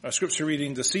Our scripture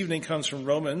reading this evening comes from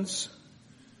Romans,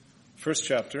 first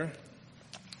chapter,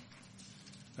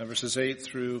 verses 8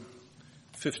 through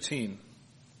 15.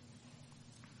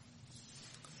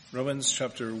 Romans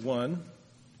chapter 1,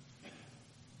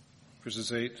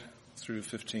 verses 8 through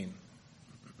 15.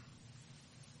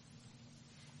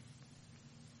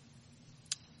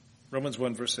 Romans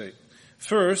 1, verse 8.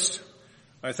 First,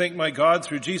 I thank my God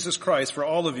through Jesus Christ for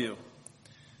all of you,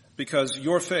 because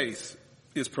your faith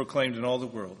is proclaimed in all the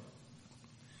world.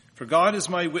 For God is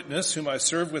my witness, whom I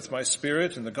serve with my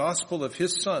spirit in the gospel of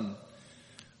his Son,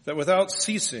 that without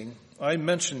ceasing I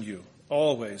mention you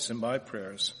always in my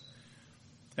prayers,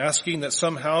 asking that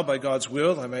somehow by God's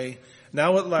will I may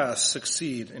now at last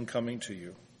succeed in coming to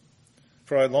you.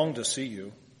 For I long to see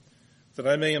you, that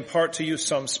I may impart to you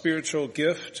some spiritual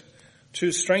gift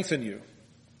to strengthen you.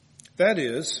 That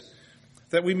is,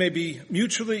 that we may be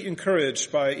mutually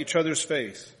encouraged by each other's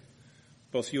faith,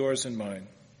 both yours and mine.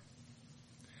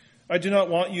 I do not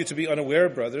want you to be unaware,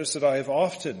 brothers, that I have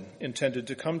often intended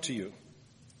to come to you,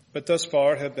 but thus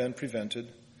far have been prevented,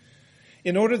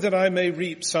 in order that I may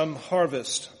reap some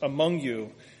harvest among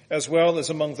you as well as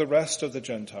among the rest of the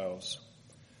Gentiles.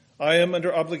 I am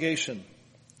under obligation,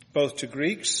 both to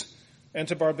Greeks and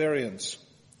to barbarians,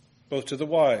 both to the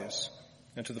wise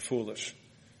and to the foolish.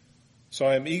 So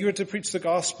I am eager to preach the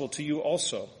gospel to you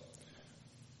also,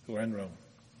 who are in Rome.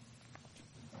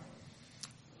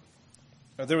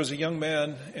 There was a young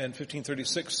man in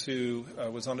 1536 who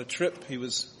was on a trip. He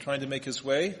was trying to make his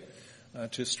way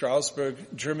to Strasbourg,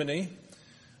 Germany,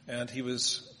 and he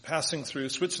was passing through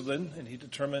Switzerland, and he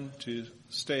determined to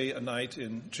stay a night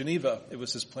in Geneva. It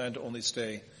was his plan to only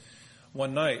stay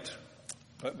one night.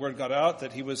 But word got out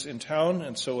that he was in town,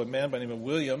 and so a man by the name of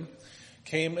William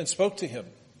came and spoke to him.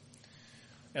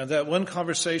 And that one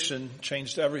conversation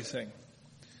changed everything.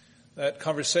 That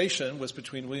conversation was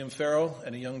between William Farel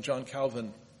and a young John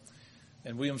Calvin.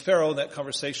 And William Farel, in that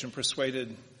conversation,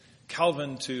 persuaded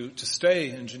Calvin to stay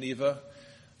in Geneva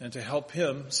and to help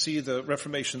him see the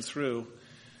Reformation through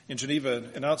in Geneva.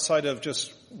 And outside of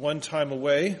just one time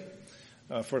away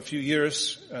for a few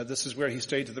years, this is where he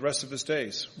stayed to the rest of his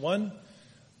days. One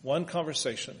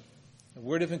conversation, a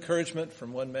word of encouragement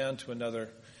from one man to another,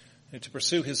 and to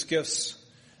pursue his gifts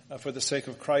for the sake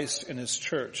of Christ and his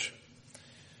church.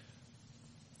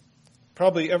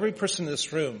 Probably every person in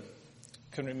this room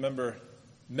can remember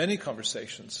many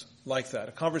conversations like that,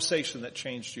 a conversation that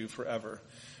changed you forever.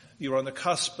 You were on the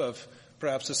cusp of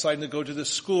perhaps deciding to go to this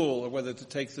school, or whether to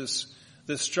take this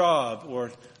job,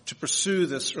 or to pursue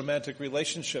this romantic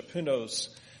relationship. Who knows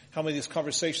how many of these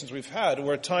conversations we've had,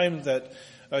 or a time that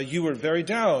you were very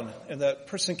down and that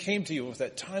person came to you with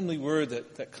that timely word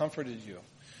that comforted you.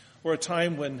 Or a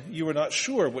time when you were not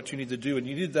sure what you need to do, and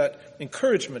you needed that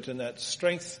encouragement and that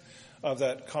strength of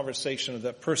that conversation, of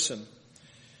that person.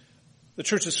 The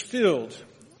church is filled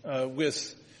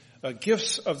with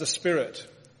gifts of the Spirit,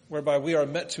 whereby we are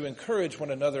meant to encourage one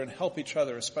another and help each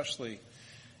other, especially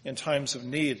in times of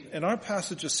need. And our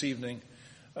passage this evening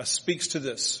speaks to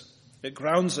this. It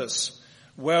grounds us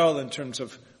well in terms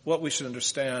of what we should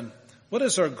understand. What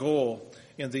is our goal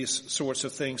in these sorts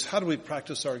of things? How do we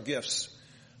practice our gifts?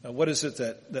 What is it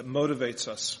that motivates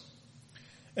us?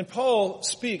 And Paul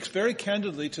speaks very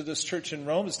candidly to this church in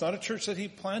Rome. It's not a church that he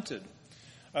planted.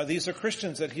 These are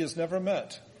Christians that he has never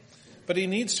met. But he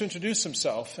needs to introduce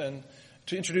himself and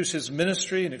to introduce his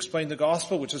ministry and explain the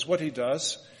gospel, which is what he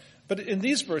does. But in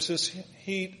these verses,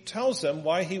 he tells them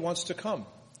why he wants to come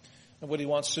and what he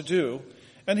wants to do.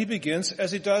 And he begins,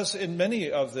 as he does in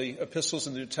many of the epistles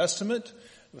in the New Testament,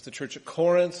 with the church at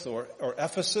Corinth or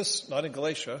Ephesus, not in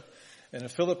Galatia, and in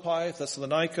Philippi,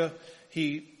 Thessalonica.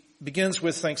 He begins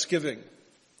with thanksgiving.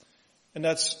 And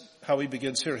that's how he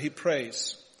begins here. He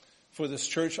prays for this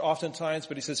church oftentimes,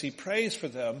 but he says he prays for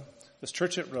them, this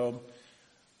church at Rome,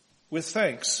 with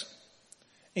thanks.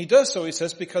 And he does so, he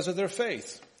says, because of their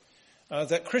faith.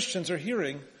 That Christians are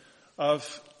hearing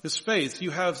of this faith.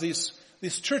 You have these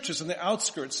churches in the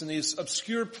outskirts, in these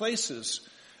obscure places.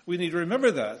 We need to remember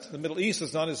that. The Middle East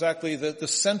is not exactly the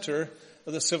center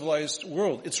of the civilized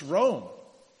world. It's Rome.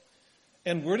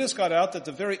 And word has got out that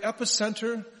the very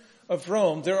epicenter of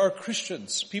Rome, there are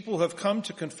Christians. People who have come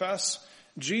to confess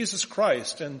Jesus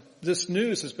Christ. And this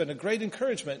news has been a great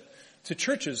encouragement to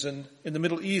churches in the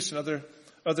Middle East and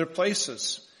other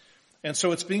places. And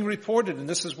so it's being reported, and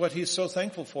this is what he's so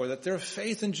thankful for, that their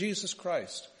faith in Jesus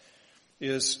Christ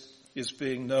is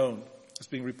being known, is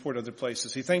being reported other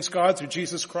places. He thanks God through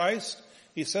Jesus Christ,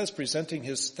 he says, presenting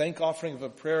his thank offering of a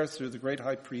prayer through the great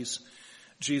high priest,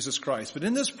 Jesus Christ. But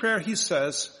in this prayer, he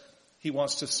says he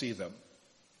wants to see them.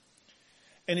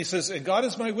 And he says, and God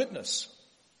is my witness.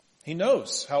 He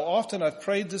knows how often I've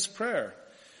prayed this prayer,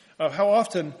 how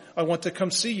often I want to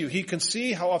come see you. He can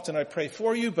see how often I pray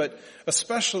for you, but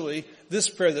especially this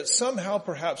prayer that somehow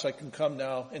perhaps I can come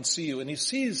now and see you. And he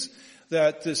sees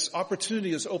that this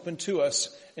opportunity is open to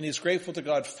us, and he's grateful to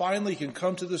God. Finally, he can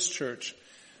come to this church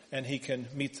and he can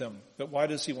meet them. But why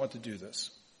does he want to do this?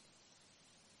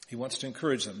 He wants to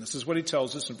encourage them. This is what he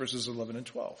tells us in verses 11 and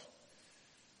 12.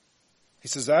 He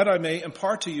says, that I may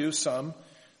impart to you some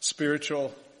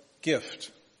spiritual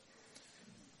gift.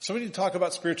 So we need to talk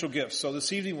about spiritual gifts. So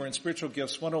this evening we're in Spiritual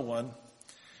Gifts 101.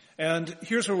 And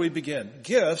here's where we begin.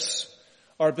 Gifts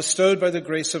are bestowed by the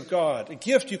grace of God. A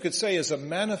gift, you could say, is a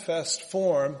manifest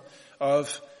form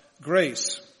of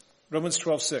grace. Romans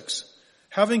 12:6.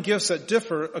 Having gifts that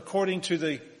differ according to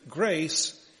the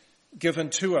grace given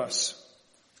to us.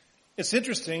 It's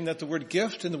interesting that the word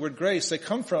gift and the word grace, they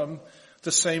come from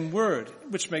the same word,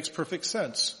 which makes perfect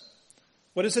sense.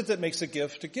 What is it that makes a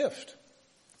gift a gift?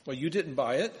 Well, you didn't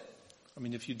buy it. I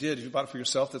mean, if you did, if you bought it for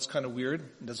yourself, that's kind of weird.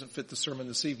 It doesn't fit the sermon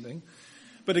this evening.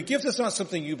 But a gift is not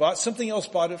something you bought. Something else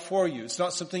bought it for you. It's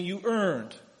not something you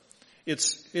earned.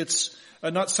 It's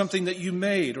not something that you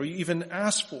made or you even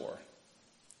asked for.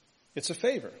 It's a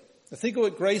favor. Now think of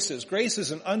what grace is. Grace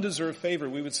is an undeserved favor.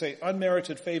 We would say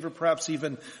unmerited favor, perhaps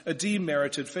even a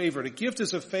demerited favor. A gift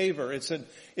is a favor. It's an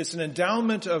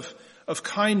endowment of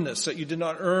kindness that you did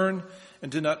not earn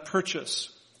and did not purchase.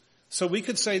 So we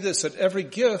could say this, that every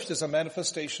gift is a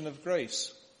manifestation of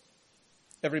grace.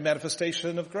 Every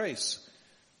manifestation of grace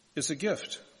is a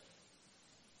gift.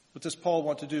 What does Paul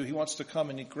want to do? He wants to come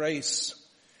and grace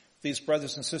these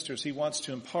brothers and sisters. He wants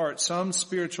to impart some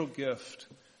spiritual gift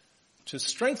to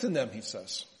strengthen them, he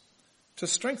says. To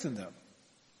strengthen them.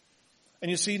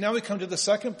 And you see, now we come to the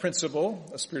second principle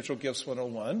of Spiritual Gifts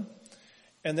 101,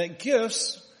 and that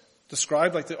gifts,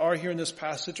 described like they are here in this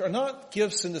passage, are not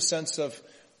gifts in the sense of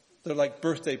they're like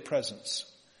birthday presents.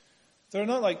 They're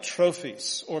not like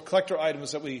trophies or collector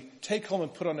items that we take home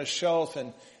and put on a shelf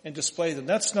and display them.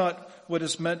 That's not what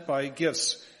is meant by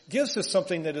gifts. Gifts is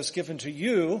something that is given to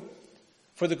you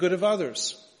for the good of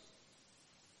others,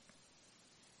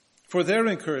 for their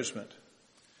encouragement,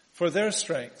 for their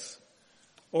strength,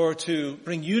 or to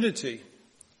bring unity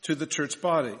to the church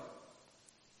body.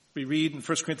 We read in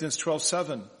 1 Corinthians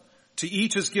 12:7, to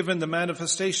each is given the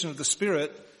manifestation of the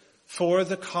Spirit for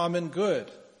the common good.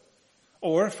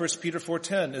 Or 1 Peter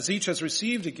 4:10, as each has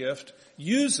received a gift,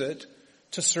 use it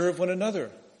to serve one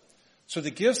another. So the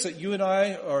gifts that you and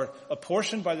I are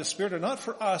apportioned by the Spirit are not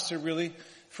for us, they're really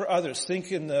for others.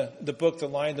 Think in the book, The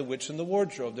Lion, the Witch, and the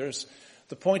Wardrobe. There's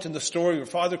the point in the story where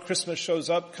Father Christmas shows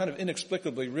up, kind of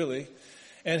inexplicably really,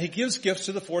 and he gives gifts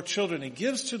to the 4 children. He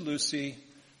gives to Lucy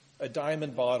a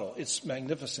diamond bottle. It's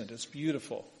magnificent. It's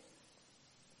beautiful.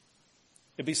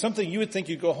 It'd be something you would think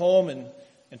you'd go home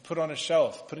and put on a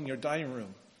shelf, put in your dining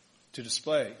room to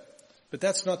display. But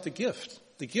that's not the gift.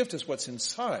 The gift is what's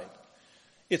inside.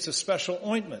 It's a special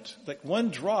ointment. Like one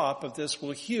drop of this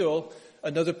will heal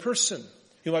another person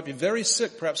who might be very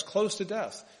sick, perhaps close to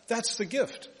death. That's the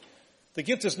gift. The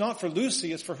gift is not for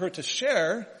Lucy, it's for her to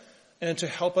share and to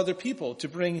help other people, to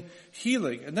bring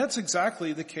healing. And that's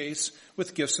exactly the case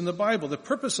with gifts in the Bible. The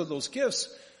purpose of those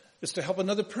gifts is to help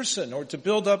another person or to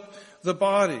build up the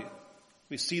body.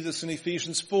 We see this in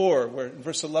Ephesians 4, where in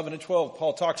verse 11 and 12,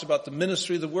 Paul talks about the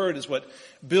ministry of the word is what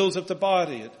builds up the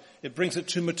body. It brings it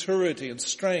to maturity and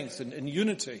strength and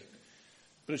unity.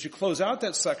 But as you close out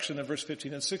that section in verse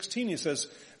 15 and 16, he says,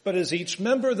 but as each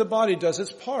member of the body does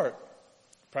its part,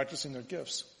 practicing their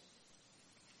gifts,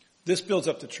 this builds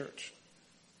up the church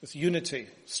with unity,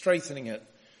 strengthening it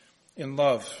in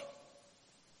love.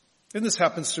 And this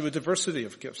happens through a diversity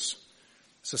of gifts.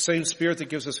 It's the same Spirit that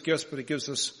gives us gifts, but it gives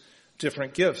us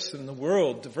different gifts. In the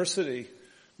world, diversity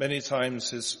many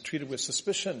times is treated with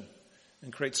suspicion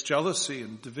and creates jealousy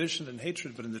and division and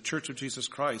hatred. But in the Church of Jesus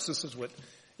Christ, this is what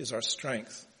is our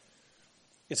strength.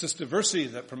 It's this diversity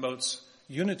that promotes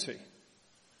unity.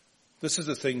 This is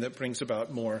the thing that brings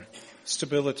about more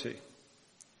stability.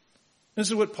 This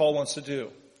is what Paul wants to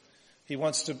do. He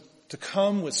wants to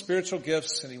come with spiritual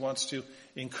gifts, and he wants to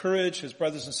encourage his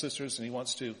brothers and sisters, and he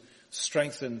wants to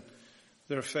strengthen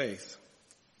their faith.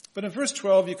 But in verse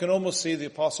 12, you can almost see the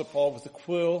Apostle Paul with a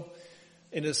quill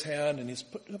in his hand, and he's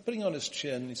putting on his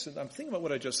chin. He said, I'm thinking about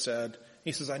what I just said.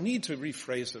 He says, I need to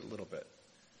rephrase it a little bit.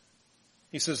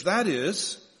 He says, that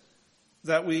is,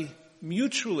 that we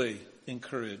mutually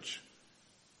encourage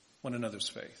one another's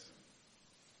faith.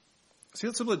 See,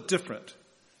 that's a little different.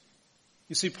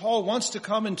 You see, Paul wants to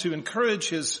come and to encourage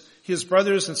his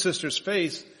brothers and sisters'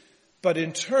 faith, but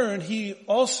in turn, he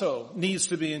also needs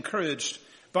to be encouraged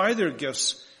by their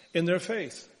gifts in their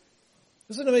faith.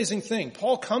 This is an amazing thing.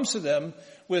 Paul comes to them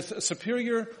with a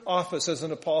superior office as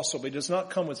an apostle, but he does not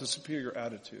come with a superior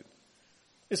attitude.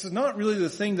 This is not really the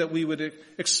thing that we would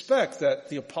expect, that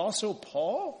the apostle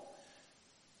Paul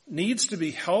needs to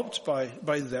be helped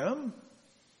by them.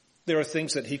 There are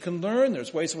things that he can learn.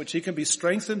 There's ways in which he can be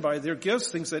strengthened by their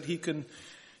gifts, things that he can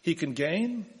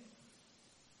gain.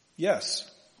 Yes.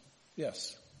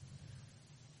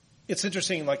 It's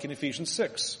interesting, like in Ephesians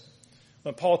 6,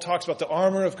 when Paul talks about the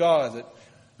armor of God, that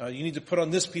you need to put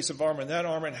on this piece of armor and that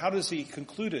armor, and how does he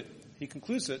conclude it? He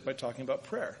concludes it by talking about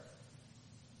prayer.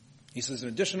 He says, in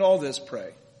addition to all this, pray.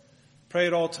 Pray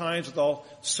at all times with all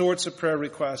sorts of prayer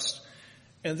requests.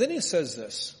 And then he says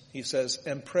this. He says,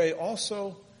 and pray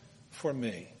also for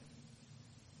me,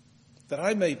 that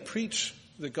I may preach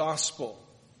the gospel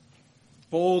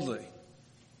boldly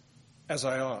as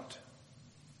I ought.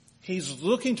 He's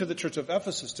looking to the church of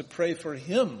Ephesus to pray for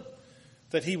him,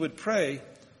 that he would pray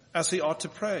as he ought to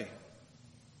pray.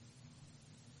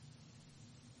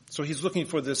 So he's looking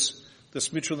for this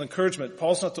mutual encouragement.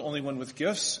 Paul's not the only one with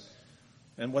gifts.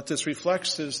 And what this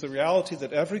reflects is the reality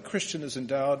that every Christian is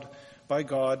endowed by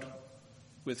God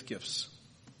with gifts.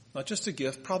 Not just a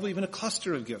gift, probably even a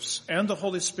cluster of gifts, and the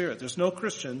Holy Spirit. There's no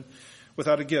Christian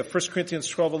without a gift. 1 Corinthians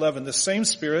 12:11, the same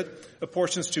Spirit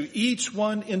apportions to each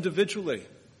one individually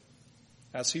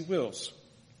as he wills.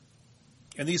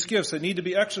 And these gifts, they need to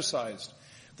be exercised.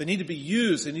 They need to be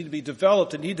used. They need to be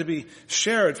developed. They need to be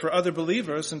shared for other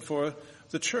believers and for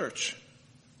the church.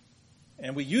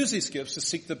 And we use these gifts to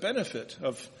seek the benefit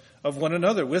of one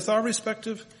another with our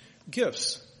respective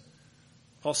gifts.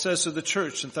 Paul says to the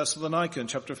church in Thessalonica in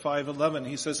chapter 5:11,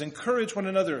 he says, encourage one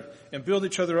another and build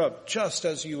each other up just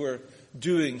as you are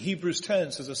doing. Hebrews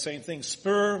 10 says the same thing.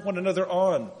 Spur one another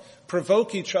on.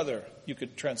 Provoke each other, you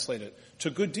could translate it, to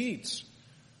good deeds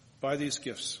by these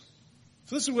gifts.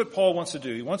 So this is what Paul wants to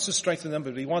do. He wants to strengthen them,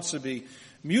 but he wants to be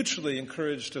mutually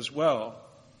encouraged as well.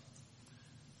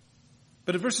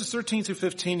 But in verses 13 through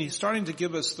 15, he's starting to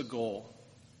give us the goal.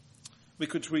 We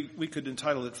could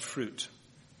entitle it fruit.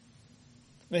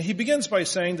 Now, he begins by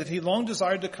saying that he long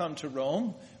desired to come to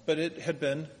Rome, but it had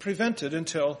been prevented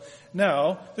until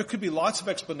now. There could be lots of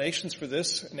explanations for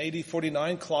this. In AD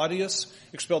 49, Claudius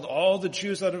expelled all the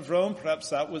Jews out of Rome. Perhaps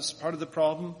that was part of the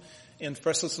problem. In 1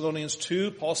 Thessalonians 2,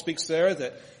 Paul speaks there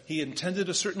that he intended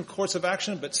a certain course of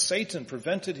action, but Satan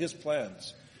prevented his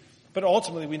plans. But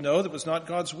ultimately, we know that was not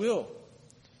God's will.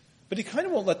 But he kind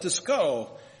of won't let this go.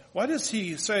 Why does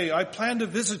he say, I plan to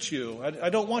visit you. I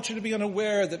don't want you to be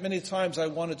unaware that many times I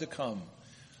wanted to come.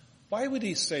 Why would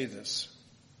he say this?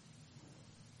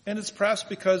 And it's perhaps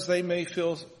because they may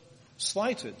feel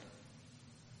slighted.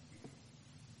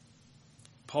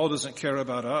 Paul doesn't care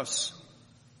about us,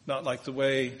 not like the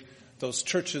way those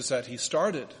churches that he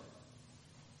started.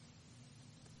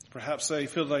 Perhaps they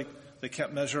feel like they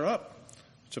can't measure up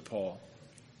to Paul.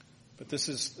 But this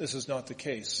is not the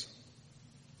case.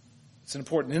 It's an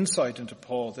important insight into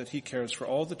Paul that he cares for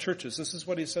all the churches. This is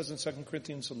what he says in 2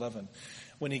 Corinthians 11.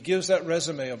 When he gives that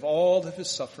resume of all of his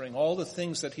suffering, all the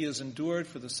things that he has endured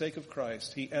for the sake of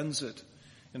Christ, he ends it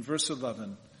in verse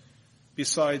 11.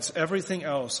 Besides everything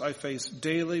else, I face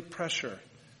daily pressure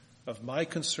of my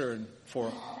concern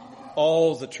for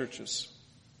all the churches.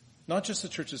 Not just the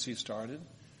churches he started.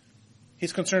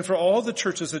 He's concerned for all the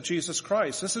churches of Jesus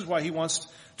Christ. This is why he wants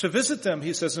to visit them.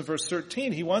 He says in verse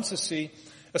 13, he wants to see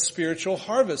a spiritual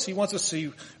harvest. He wants to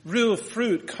see real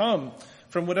fruit come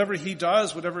from whatever he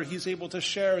does, whatever he's able to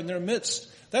share in their midst.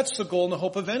 That's the goal and the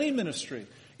hope of any ministry.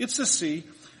 It's to see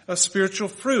a spiritual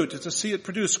fruit. It's to see it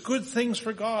produce good things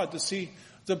for God, to see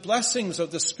the blessings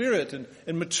of the Spirit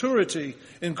and maturity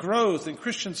and growth and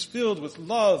Christians filled with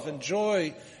love and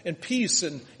joy and peace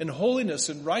and holiness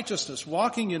and righteousness,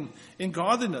 walking in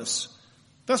godliness.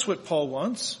 That's what Paul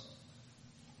wants.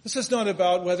 This is not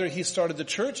about whether he started the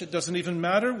church. It doesn't even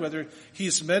matter whether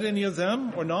he's met any of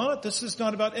them or not. This is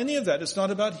not about any of that. It's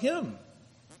not about him.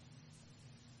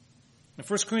 In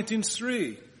 1 Corinthians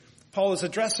 3, Paul is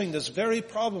addressing this very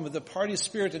problem of the party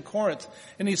spirit in Corinth.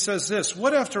 And he says this,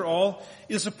 what after all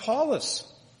is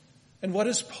Apollos? And what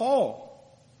is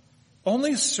Paul?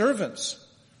 Only servants,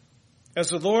 as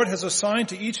the Lord has assigned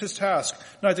to each his task.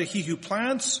 Neither he who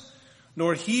plants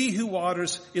nor he who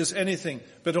waters is anything,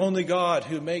 but only God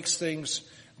who makes things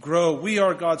grow. We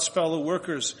are God's fellow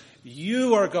workers.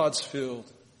 You are God's field.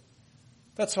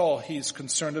 That's all he's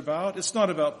concerned about. It's not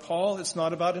about Paul. It's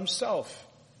not about himself.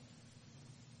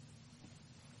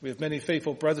 We have many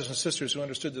faithful brothers and sisters who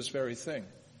understood this very thing.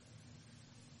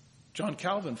 John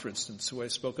Calvin, for instance, who I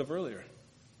spoke of earlier.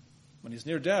 When he's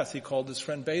near death, he called his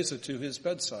friend Beza to his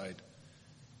bedside.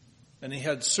 And he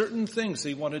had certain things that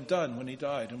he wanted done when he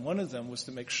died. And one of them was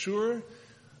to make sure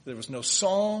there was no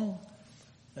song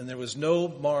and there was no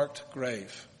marked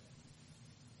grave.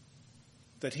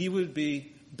 That he would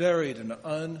be buried in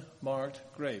an unmarked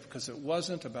grave, because it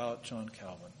wasn't about John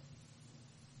Calvin.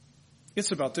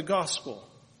 It's about the gospel.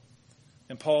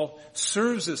 And Paul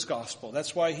serves this gospel.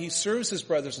 That's why he serves his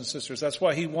brothers and sisters. That's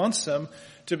why he wants them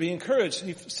to be encouraged.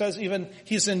 He says even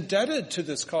he's indebted to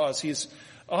this cause. He's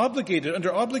obligated,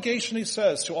 under obligation, he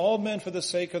says, to all men for the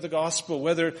sake of the gospel,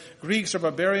 whether Greeks or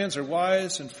barbarians or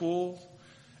wise and fool,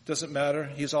 doesn't matter.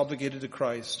 He's obligated to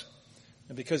Christ.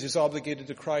 And because he's obligated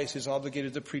to Christ, he's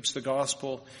obligated to preach the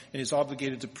gospel, and he's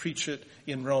obligated to preach it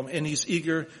in Rome. And he's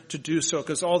eager to do so,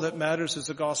 because all that matters is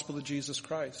the gospel of Jesus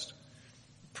Christ.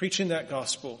 Preaching that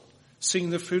gospel, seeing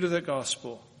the fruit of that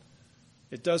gospel.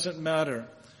 It doesn't matter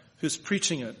who's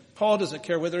preaching it. Paul doesn't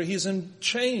care whether he's in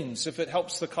chains if it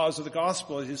helps the cause of the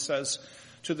gospel, as he says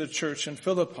to the church in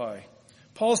Philippi.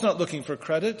 Paul's not looking for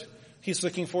credit. He's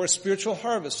looking for a spiritual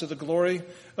harvest to the glory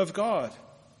of God.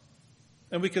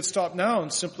 And we could stop now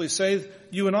and simply say,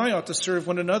 you and I ought to serve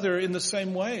one another in the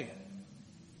same way,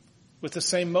 with the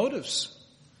same motives,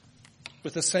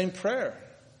 with the same prayer,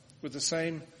 with the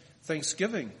same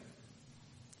thanksgiving,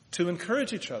 to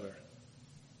encourage each other.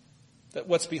 That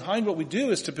what's behind what we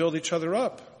do is to build each other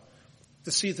up,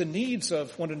 to see the needs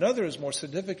of one another as more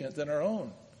significant than our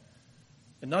own.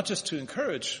 And not just to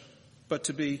encourage, but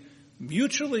to be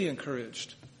mutually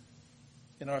encouraged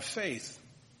in our faith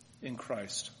in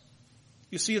Christ.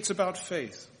 You see, it's about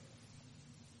faith.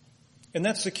 And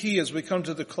that's the key as we come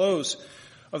to the close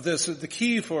of this. The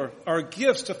key for our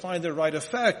gifts to find their right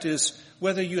effect is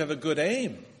whether you have a good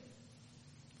aim.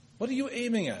 What are you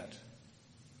aiming at?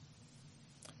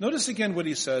 Notice again what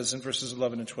he says in verses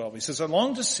 11 and 12. He says, I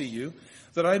long to see you,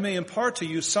 that I may impart to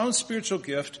you some spiritual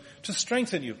gift to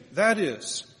strengthen you. That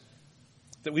is,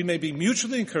 that we may be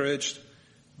mutually encouraged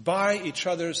by each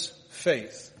other's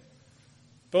faith,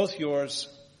 both yours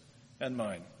and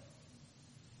mine.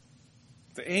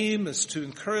 The aim is to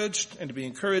encourage and to be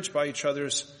encouraged by each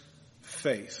other's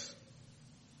faith.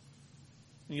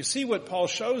 And you see what Paul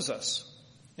shows us,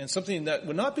 and something that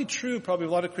would not be true probably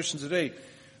of a lot of Christians today.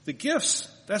 The gifts,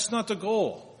 that's not the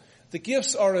goal. The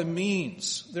gifts are a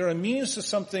means. They're a means to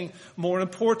something more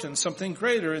important, something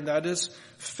greater, and that is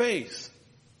faith.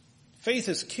 Faith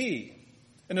is key.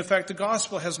 And in fact, the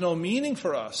gospel has no meaning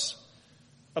for us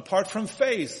apart from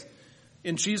faith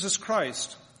in Jesus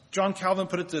Christ. John Calvin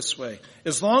put it this way: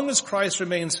 as long as Christ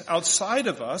remains outside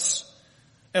of us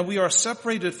and we are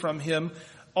separated from him,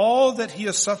 all that he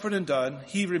has suffered and done,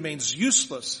 he remains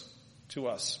useless to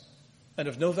us and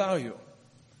of no value.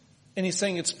 And he's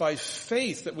saying it's by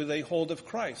faith that we lay hold of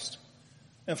Christ.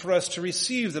 And for us to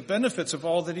receive the benefits of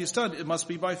all that he's done, it must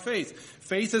be by faith.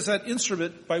 Faith is that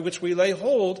instrument by which we lay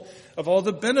hold of all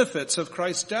the benefits of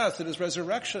Christ's death and his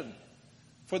resurrection,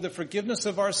 for the forgiveness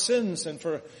of our sins and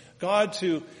for God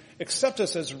to accept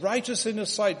us as righteous in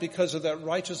his sight because of that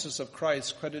righteousness of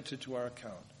Christ credited to our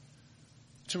account.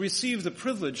 To receive the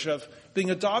privilege of being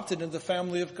adopted in the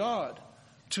family of God.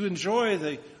 To enjoy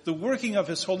the working of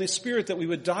his Holy Spirit, that we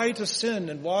would die to sin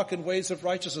and walk in ways of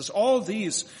righteousness. All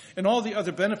these and all the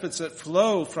other benefits that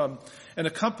flow from and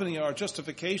accompany our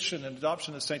justification and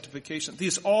adoption and sanctification,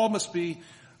 these all must be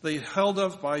laid hold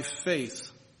of by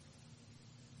faith.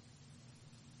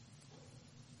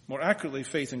 More accurately,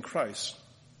 faith in Christ.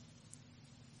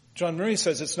 John Murray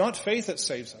says it's not faith that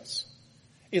saves us.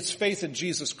 It's faith in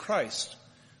Jesus Christ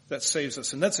that saves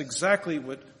us. And that's exactly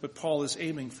what Paul is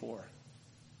aiming for.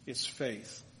 It's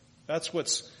faith. That's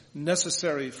what's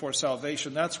necessary for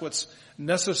salvation. That's what's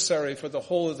necessary for the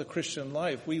whole of the Christian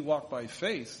life. We walk by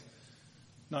faith,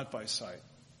 not by sight.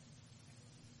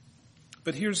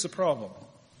 But here's the problem.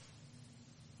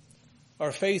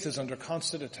 Our faith is under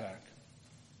constant attack.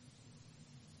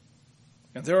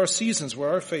 And there are seasons where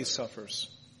our faith suffers.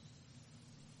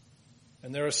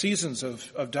 And there are seasons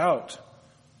of doubt.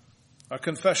 Our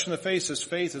confession of faith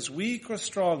is weak or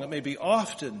strong. It may be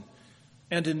often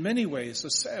and in many ways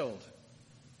assailed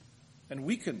and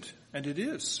weakened, and it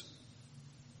is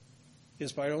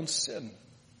by our own sin.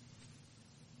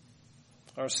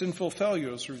 Our sinful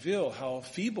failures reveal how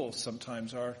feeble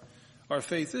sometimes our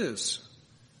faith is.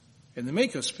 And they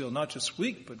make us feel not just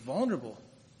weak, but vulnerable.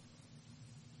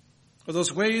 Or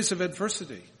those ways of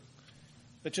adversity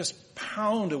that just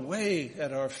pound away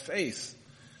at our faith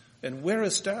and wear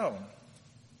us down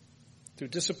through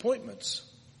disappointments.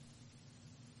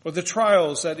 Or the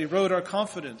trials that erode our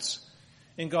confidence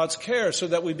in God's care, so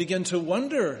that we begin to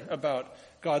wonder about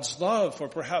God's love, or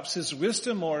perhaps his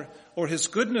wisdom, or his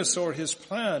goodness, or his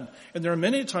plan. And there are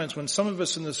many times when some of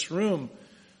us in this room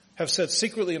have said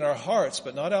secretly in our hearts,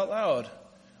 but not out loud,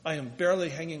 I am barely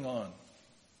hanging on.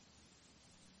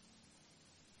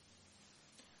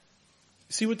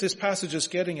 See what this passage is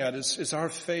getting at is our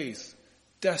faith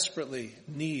desperately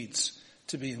needs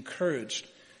to be encouraged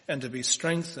and to be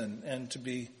strengthened and to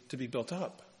be built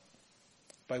up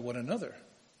by one another.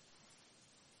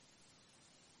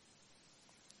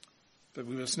 But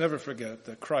we must never forget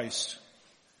that Christ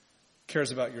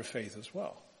cares about your faith as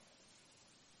well.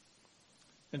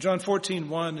 In John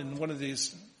 14:1, in one of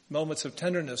these moments of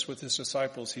tenderness with his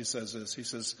disciples, he says this. He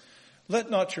says, "Let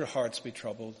not your hearts be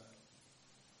troubled.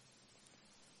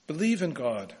 Believe in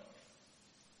God.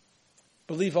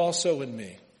 Believe also in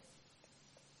me."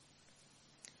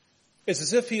 It's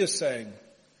as if he is saying,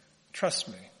 trust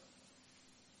me.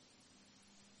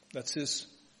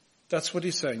 That's what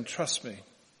he's saying, trust me.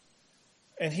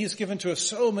 And he's given to us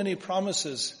so many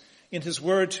promises in his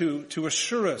word to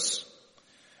assure us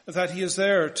that he is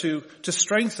there to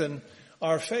strengthen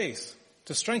our faith,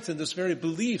 to strengthen this very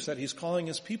belief that he's calling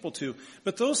his people to.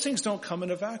 But those things don't come in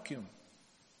a vacuum.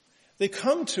 They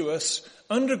come to us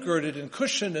undergirded and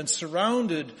cushioned and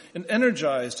surrounded and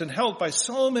energized and helped by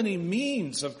so many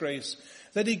means of grace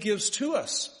that he gives to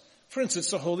us. For instance,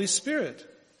 the Holy Spirit.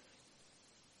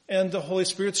 And the Holy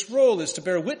Spirit's role is to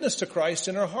bear witness to Christ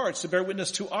in our hearts, to bear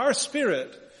witness to our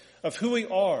spirit of who we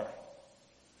are,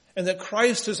 and that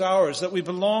Christ is ours, that we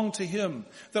belong to him,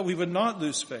 that we would not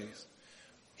lose faith.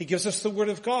 He gives us the Word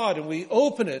of God, and we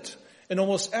open it, and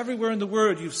almost everywhere in the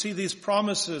Word you see these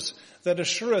promises that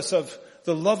assure us of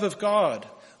the love of God,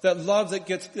 that love that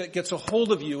gets a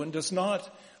hold of you and does not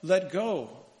let go.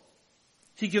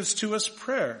 He gives to us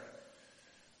prayer.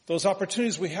 Those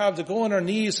opportunities we have to go on our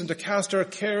knees and to cast our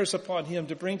cares upon him,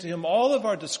 to bring to him all of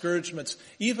our discouragements,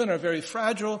 even our very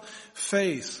fragile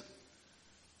faith.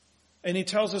 And he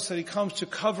tells us that he comes to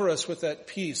cover us with that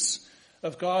peace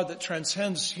of God that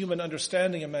transcends human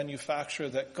understanding and manufacture,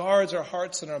 that guards our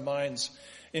hearts and our minds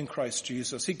in Christ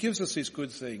Jesus. He gives us these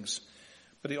good things.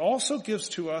 But he also gives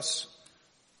to us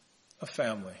a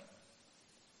family,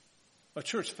 a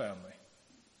church family,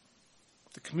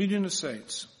 the communion of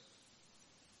saints,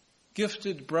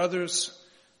 gifted brothers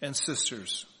and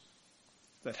sisters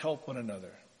that help one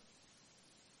another.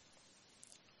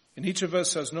 And each of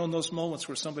us has known those moments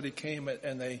where somebody came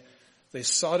and they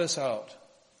sought us out.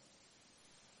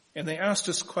 And they asked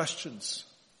us questions.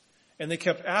 And they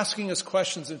kept asking us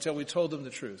questions until we told them the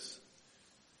truth.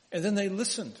 And then they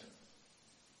listened.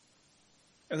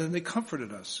 And then they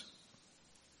comforted us.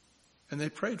 And they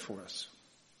prayed for us.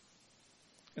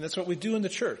 And that's what we do in the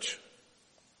church.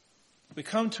 We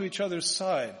come to each other's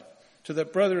side, to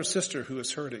that brother or sister who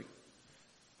is hurting,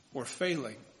 or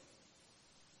failing,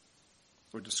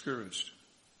 or discouraged.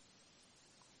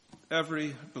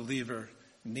 Every believer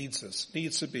needs us,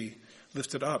 needs to be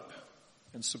lifted up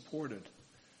and supported.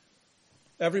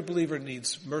 Every believer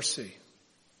needs mercy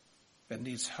and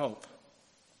needs help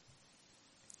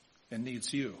and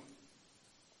needs you.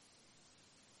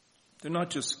 They're not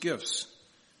just gifts.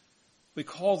 We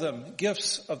call them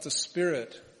gifts of the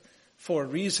Spirit for a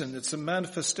reason. It's a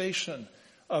manifestation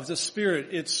of the Spirit.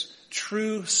 It's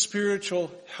true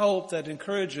spiritual help that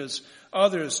encourages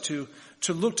others to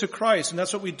look to Christ. And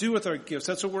that's what we do with our gifts.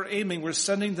 That's what we're aiming. We're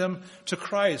sending them to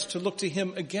Christ, to look to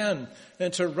him again,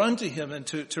 and to run to him, and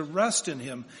to rest in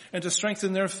him, and to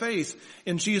strengthen their faith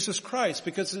in Jesus Christ.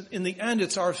 Because in the end,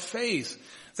 it's our faith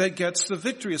that gets the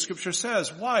victory, as Scripture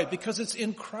says. Why? Because it's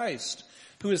in Christ,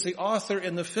 who is the author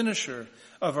and the finisher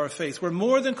of our faith. We're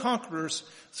more than conquerors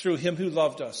through him who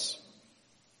loved us.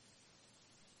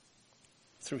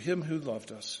 Through him who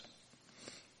loved us.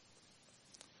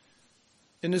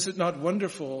 And is it not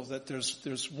wonderful that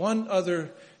there's one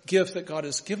other gift that God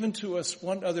has given to us,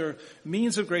 one other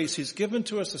means of grace he's given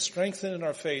to us to strengthen in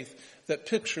our faith that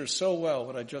pictures so well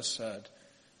what I just said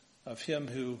of him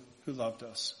who loved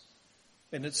us.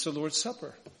 And it's the Lord's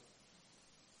Supper.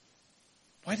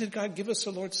 Why did God give us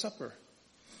the Lord's Supper?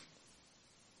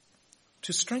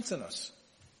 To strengthen us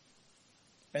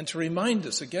and to remind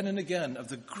us again and again of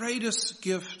the greatest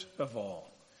gift of all,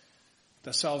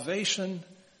 the salvation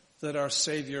that our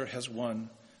Savior has won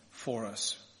for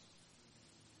us.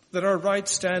 That our right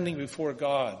standing before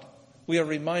God, we are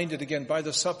reminded again by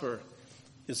the supper,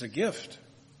 is a gift.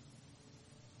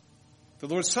 The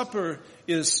Lord's Supper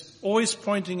is always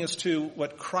pointing us to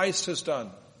what Christ has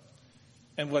done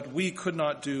and what we could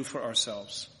not do for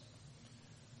ourselves.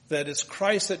 That it's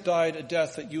Christ that died a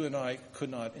death that you and I could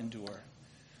not endure.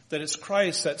 That it's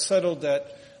Christ that settled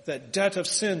that debt of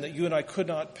sin that you and I could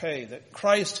not pay. That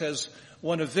Christ has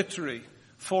won a victory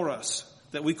for us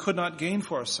that we could not gain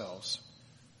for ourselves.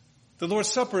 The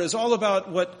Lord's Supper is all about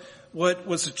what what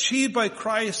was achieved by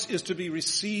Christ is to be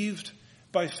received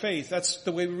by faith. That's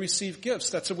the way we receive gifts.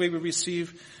 That's the way we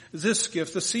receive this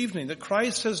gift this evening, that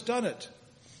Christ has done it.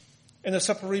 And the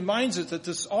supper reminds us that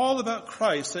this is all about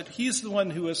Christ, that he's the one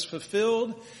who has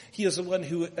fulfilled, he is the one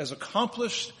who has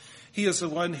accomplished, he is the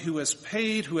one who has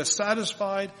paid, who has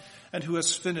satisfied, and who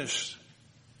has finished.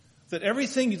 That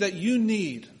everything that you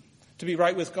need to be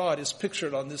right with God is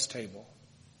pictured on this table.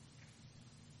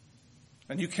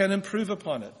 And you can improve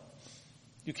upon it.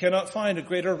 You cannot find a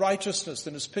greater righteousness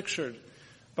than is pictured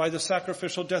by the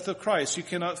sacrificial death of Christ. You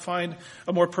cannot find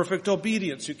a more perfect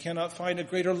obedience. You cannot find a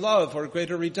greater love or a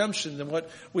greater redemption than what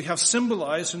we have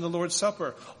symbolized in the Lord's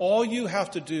Supper. All you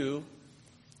have to do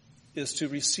is to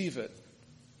receive it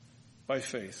by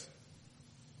faith.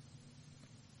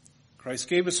 Christ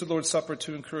gave us the Lord's Supper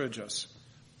to encourage us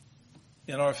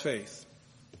in our faith.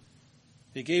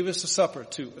 He gave us the supper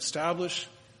to establish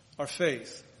our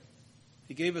faith.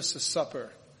 He gave us the supper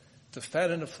to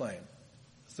fan into flame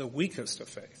the weakest of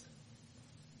faith.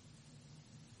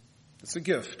 It's a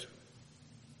gift.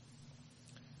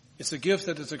 It's a gift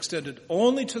that is extended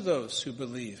only to those who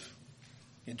believe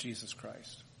in Jesus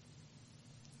Christ.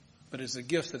 But it's a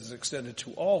gift that is extended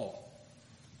to all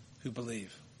who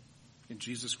believe in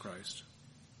Jesus Christ.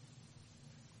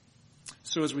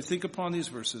 So as we think upon these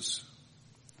verses,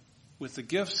 with the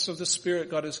gifts of the Spirit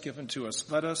God has given to us,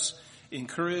 let us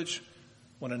encourage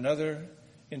one another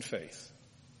in faith.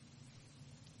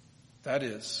 That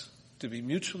is, to be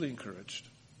mutually encouraged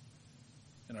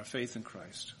in our faith in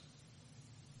Christ.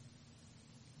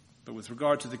 But with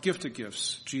regard to the gift of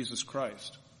gifts, Jesus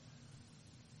Christ,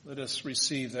 let us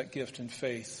receive that gift in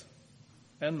faith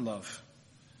and love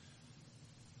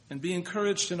and be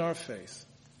encouraged in our faith,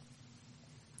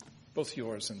 both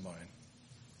yours and mine.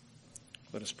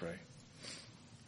 Let us pray.